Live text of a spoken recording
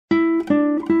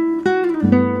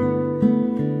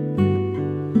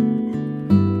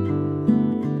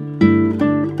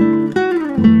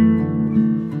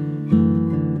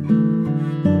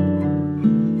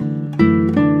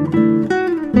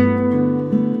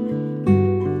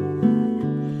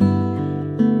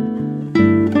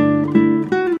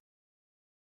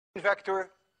vector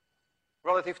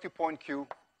relative to point Q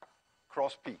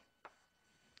cross P.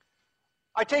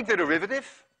 I take the derivative,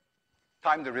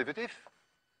 time derivative,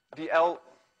 dl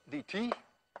dt,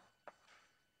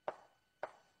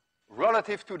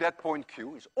 relative to that point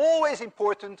Q. It's always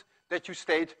important that you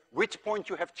state which point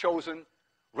you have chosen,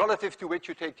 relative to which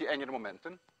you take the angular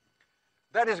momentum.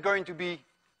 That is going to be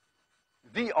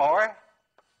dr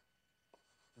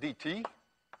dt,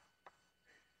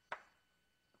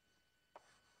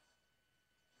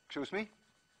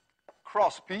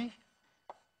 cross P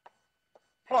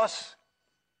plus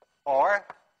r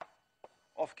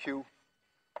of Q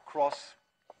cross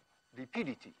dp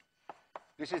dt.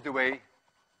 This is the way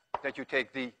that you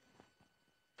take the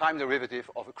time derivative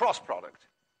of a cross product.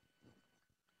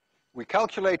 We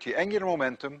calculate the angular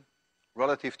momentum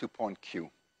relative to point Q.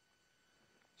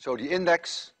 So the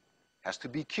index has to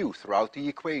be Q throughout the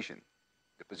equation.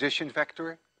 The position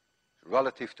vector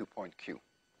relative to point Q.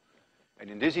 And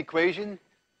in this equation,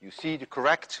 you see the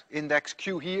correct index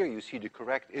Q here, you see the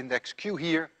correct index Q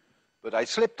here, but I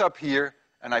slipped up here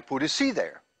and I put a C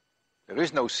there. There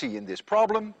is no C in this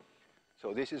problem,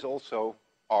 so this is also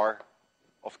R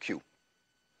of Q.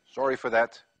 Sorry for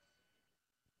that.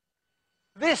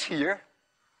 This here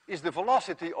is the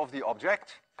velocity of the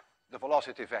object, the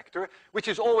velocity vector, which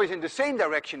is always in the same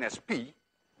direction as P.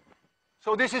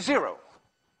 So this is 0.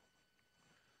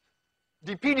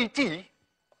 dp dt,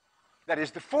 that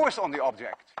is the force on the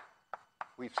object.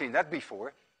 We've seen that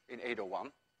before in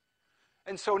 801.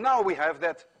 And so now we have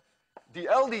that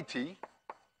dl dt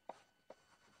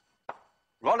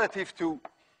relative to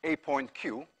a point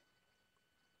Q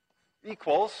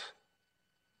equals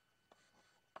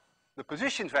the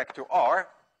position vector r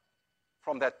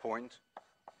from that point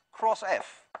cross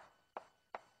F.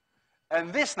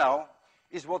 And this now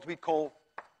is what we call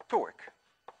torque.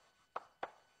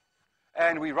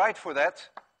 And we write for that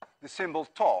the symbol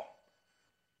tau.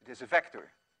 It is a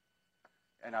vector.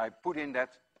 And I put in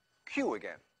that Q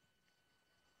again.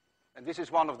 And this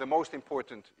is one of the most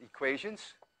important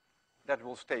equations that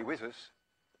will stay with us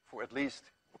for at least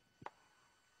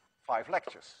 5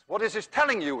 lectures. What this is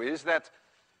telling you is that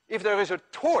if there is a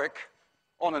torque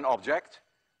on an object,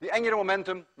 the angular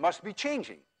momentum must be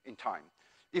changing in time.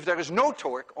 If there is no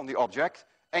torque on the object,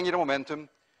 angular momentum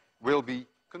will be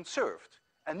conserved.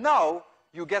 And now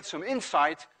you get some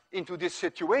insight into this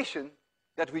situation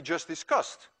that we just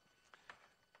discussed.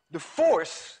 The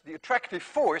force, the attractive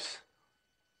force,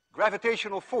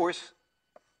 gravitational force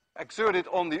exerted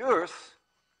on the Earth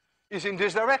is in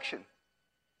this direction.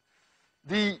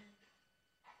 The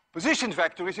position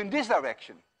vector is in this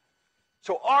direction.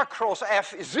 So r cross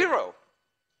F is 0.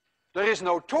 There is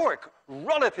no torque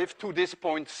relative to this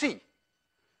point C,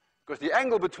 because the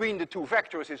angle between the two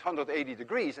vectors is 180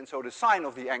 degrees, and so the sine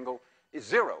of the angle is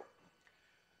 0.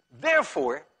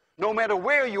 Therefore, no matter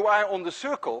where you are on the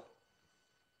circle,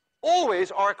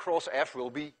 always r cross F will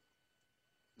be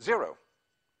 0.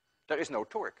 There is no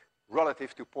torque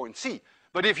relative to point C.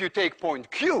 But if you take point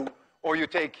Q, or you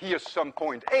take here some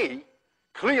point A,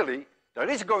 clearly there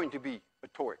is going to be a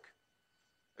torque,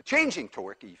 a changing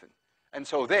torque even. And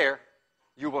so there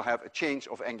you will have a change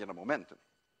of angular momentum.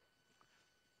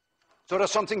 So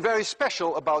there's something very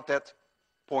special about that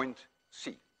point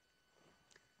C.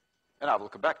 And I will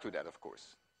come back to that, of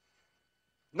course.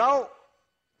 Now,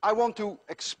 I want to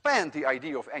expand the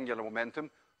idea of angular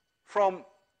momentum from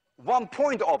one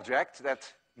point object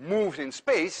that moves in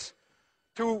space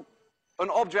to an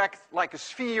object like a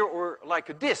sphere or like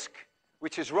a disk,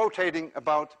 which is rotating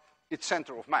about its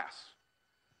center of mass.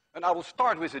 And I will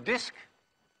start with a disk.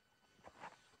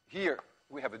 Here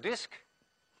we have a disk.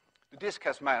 The disk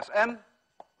has mass m,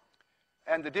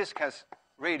 and the disk has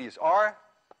radius r,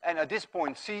 and at this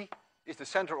point C is the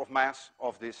center of mass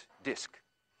of this disk.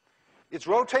 It's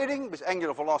rotating with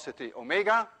angular velocity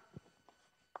omega,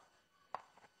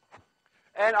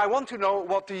 and I want to know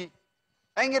what the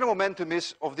angular momentum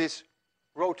is of this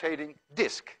rotating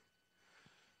disk.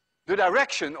 The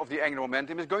direction of the angular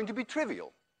momentum is going to be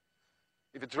trivial.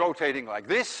 If it's rotating like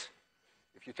this,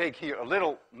 if you take here a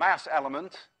little mass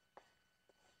element,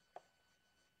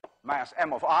 mass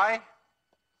m of I,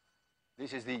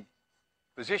 this is the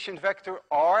position vector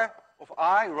r of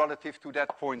I relative to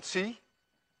that point C,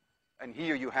 and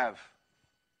here you have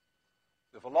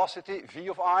the velocity v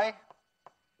of I,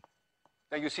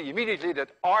 then you see immediately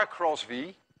that r cross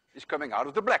v is coming out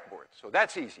of the blackboard. So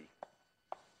that's easy.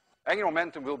 Angular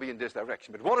momentum will be in this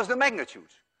direction. But what is the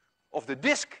magnitude of the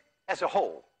disk as a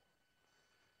whole?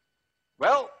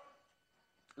 Well,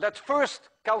 let's first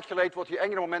calculate what the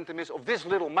angular momentum is of this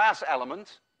little mass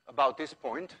element about this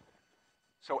point.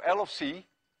 So L of C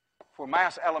for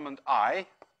mass element I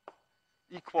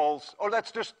equals, or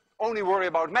let's just only worry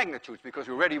about magnitudes because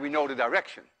already we know the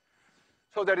direction.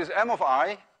 So that is m of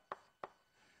I,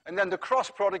 and then the cross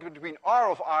product between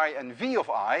r of I and v of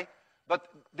I, but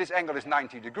this angle is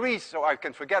 90 degrees, so I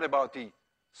can forget about the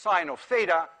sine of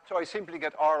theta, so I simply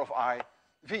get r of I,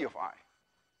 v of I.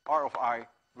 R of I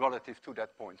relative to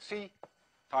that point C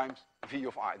times v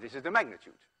of I. This is the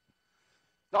magnitude.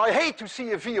 Now I hate to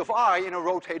see a v of I in a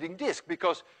rotating disk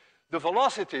because the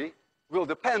velocity will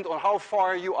depend on how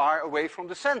far you are away from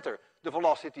the center. The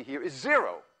velocity here is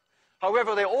 0.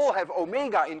 However, they all have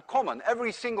omega in common.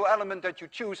 Every single element that you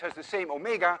choose has the same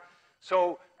omega,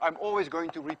 so I'm always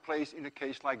going to replace, in a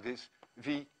case like this,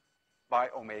 v by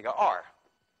omega r.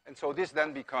 And so this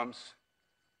then becomes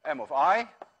m of I,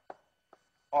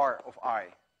 r of I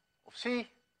of c.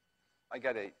 I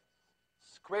get a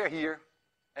square here,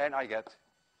 and I get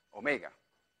omega.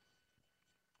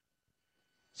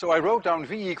 So I wrote down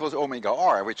v equals omega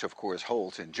r, which of course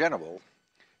holds in general.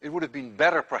 It would have been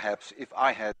better perhaps if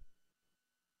I had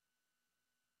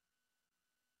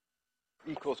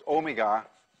equals omega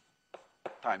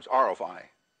times r of I,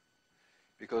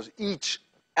 because each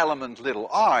element little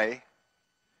I,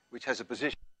 which has a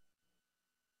position,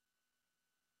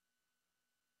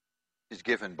 is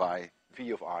given by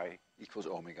v of I equals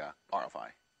omega r of I.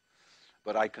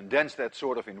 But I condensed that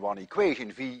sort of in one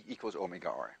equation, v equals omega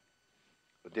r.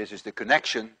 But this is the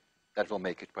connection that will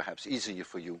make it perhaps easier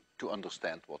for you to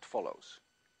understand what follows.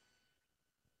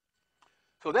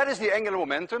 So that is the angular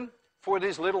momentum for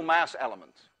this little mass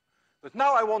element. But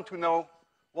now I want to know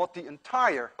what the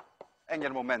entire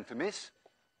angular momentum is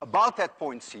about that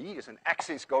point C. There's an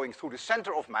axis going through the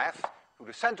center of mass, through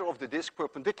the center of the disk,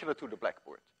 perpendicular to the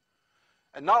blackboard.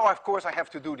 And now, of course, I have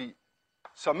to do the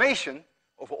summation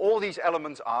of all these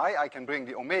elements I. I can bring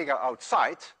the omega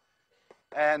outside,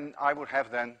 and I would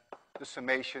have then the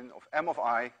summation of m of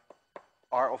I,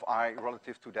 r of I,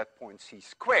 relative to that point C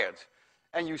squared.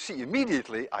 And you see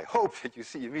immediately, I hope that you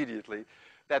see immediately,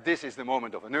 that this is the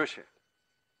moment of inertia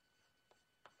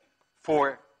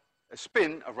for a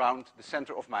spin around the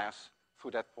center of mass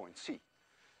through that point C.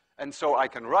 And so I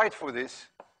can write for this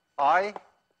I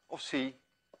of C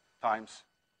times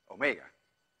omega.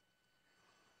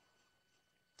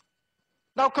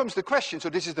 Now comes the question, so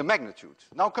this is the magnitude.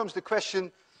 Now comes the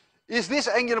question, is this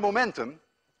angular momentum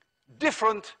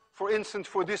different, for instance,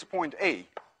 for this point A?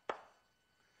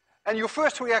 And your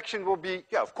first reaction will be,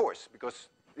 yeah, of course, because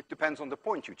it depends on the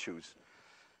point you choose.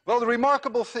 Well, the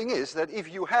remarkable thing is that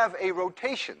if you have a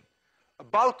rotation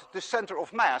about the center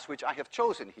of mass, which I have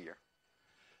chosen here,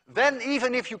 then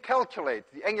even if you calculate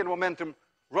the angular momentum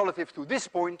relative to this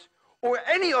point, or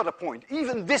any other point,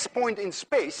 even this point in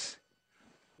space,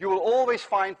 you will always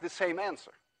find the same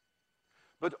answer.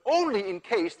 But only in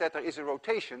case that there is a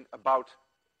rotation about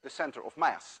the center of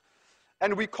mass.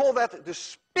 And we call that the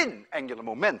spin angular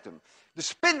momentum. The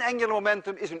spin angular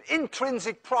momentum is an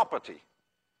intrinsic property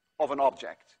of an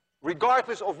object,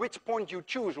 regardless of which point you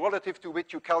choose relative to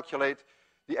which you calculate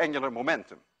the angular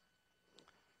momentum.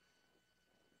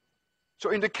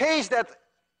 So in the case that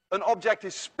an object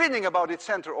is spinning about its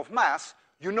center of mass,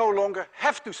 you no longer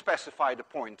have to specify the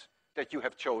point that you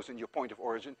have chosen, your point of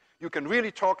origin. You can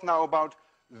really talk now about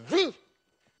the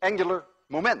angular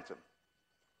momentum.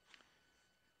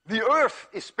 The Earth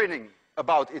is spinning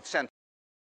about its center